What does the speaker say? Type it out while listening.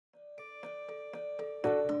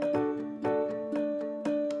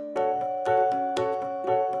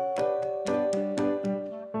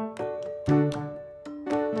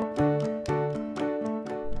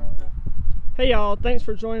Hey y'all, thanks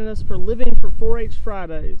for joining us for Living for 4-H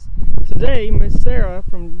Fridays. Today, Miss Sarah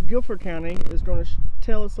from Guilford County is going to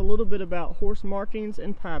tell us a little bit about horse markings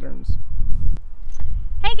and patterns.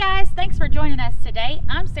 Hey guys, thanks for joining us today.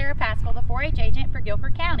 I'm Sarah Paschall, the 4-H agent for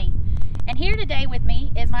Guilford County. And here today with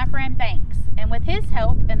me is my friend Banks. And with his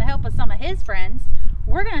help and the help of some of his friends,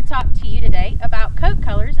 we're going to talk to you today about coat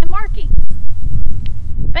colors and markings.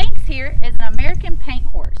 Banks here is an American paint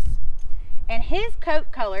horse. And his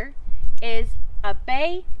coat color is a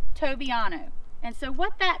Bay Tobiano. And so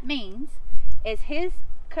what that means is his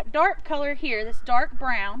dark color here, this dark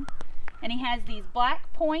brown, and he has these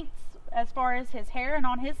black points as far as his hair and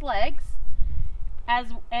on his legs,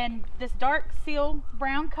 and this dark seal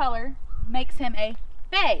brown color makes him a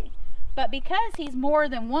bay. But because he's more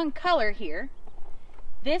than one color here,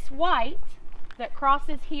 this white that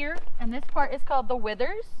crosses here, and this part is called the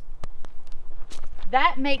withers,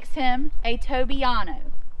 that makes him a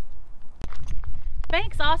Tobiano.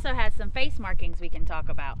 Banks also has some face markings we can talk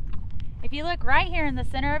about. If you look right here in the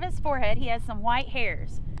center of his forehead, he has some white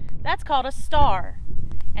hairs. That's called a star.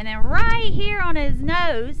 And then right here on his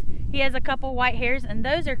nose, he has a couple white hairs, and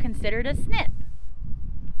those are considered a snip.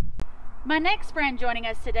 My next friend joining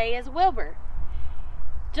us today is Wilbur.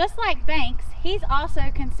 Just like Banks, he's also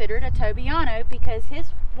considered a Tobiano because his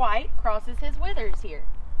white crosses his withers here.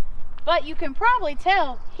 But you can probably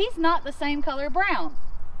tell he's not the same color brown.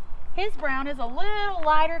 His brown is a little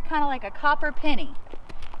lighter, kind of like a copper penny.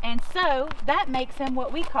 And so that makes him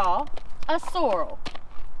what we call a sorrel.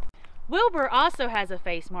 Wilbur also has a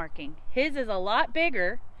face marking. His is a lot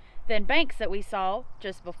bigger than Banks that we saw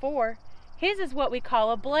just before. His is what we call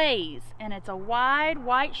a blaze, and it's a wide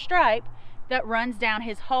white stripe that runs down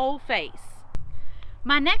his whole face.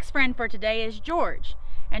 My next friend for today is George.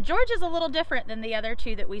 And George is a little different than the other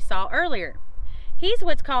two that we saw earlier. He's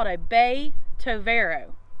what's called a Bay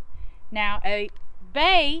Tovero. Now, a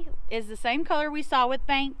bay is the same color we saw with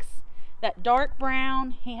Banks, that dark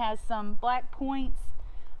brown. He has some black points.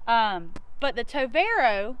 But the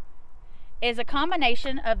Tovero is a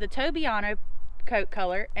combination of the Tobiano coat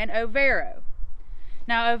color and Overo.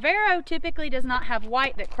 Now, Overo typically does not have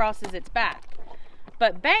white that crosses its back.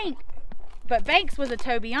 But Banks was a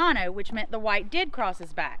Tobiano, which meant the white did cross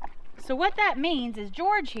his back. So what that means is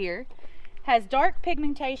George here has dark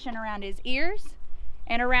pigmentation around his ears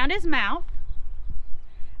and around his mouth,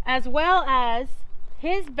 as well as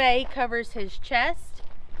his bay covers his chest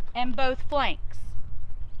and both flanks.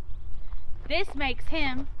 This makes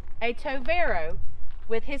him a Tovero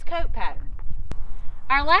with his coat pattern.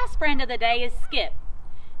 Our last friend of the day is Skip.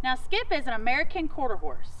 Now Skip is an American quarter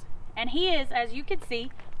horse, and he is, as you can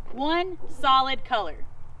see, one solid color.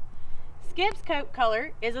 Skip's coat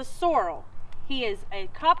color is a sorrel. He is a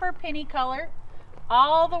copper penny color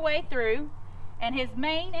all the way through, and his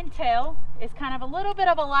mane and tail is kind of a little bit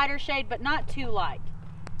of a lighter shade, but not too light.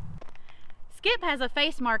 Skip has a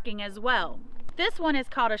face marking as well. This one is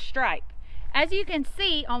called a stripe. As you can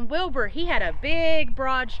see on Wilbur, he had a big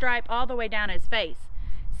broad stripe all the way down his face.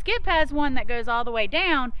 Skip has one that goes all the way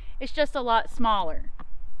down. It's just a lot smaller.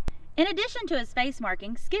 In addition to his face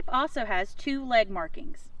marking, Skip also has two leg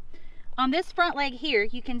markings. On this front leg here,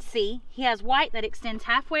 you can see he has white that extends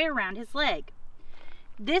halfway around his leg.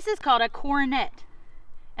 This is called a coronet.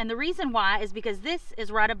 And the reason why is because this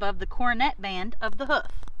is right above the coronet band of the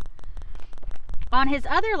hoof. On his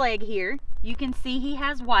other leg here, you can see he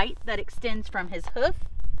has white that extends from his hoof,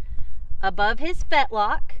 above his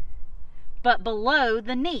fetlock, but below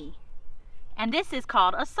the knee. And this is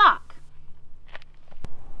called a sock.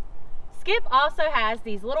 Skip also has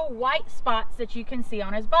these little white spots that you can see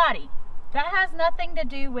on his body. That has nothing to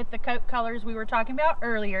do with the coat colors we were talking about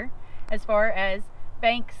earlier, as far as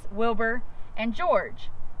Banks, Wilbur, and George.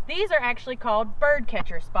 These are actually called bird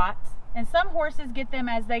catcher spots, and some horses get them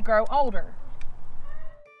as they grow older.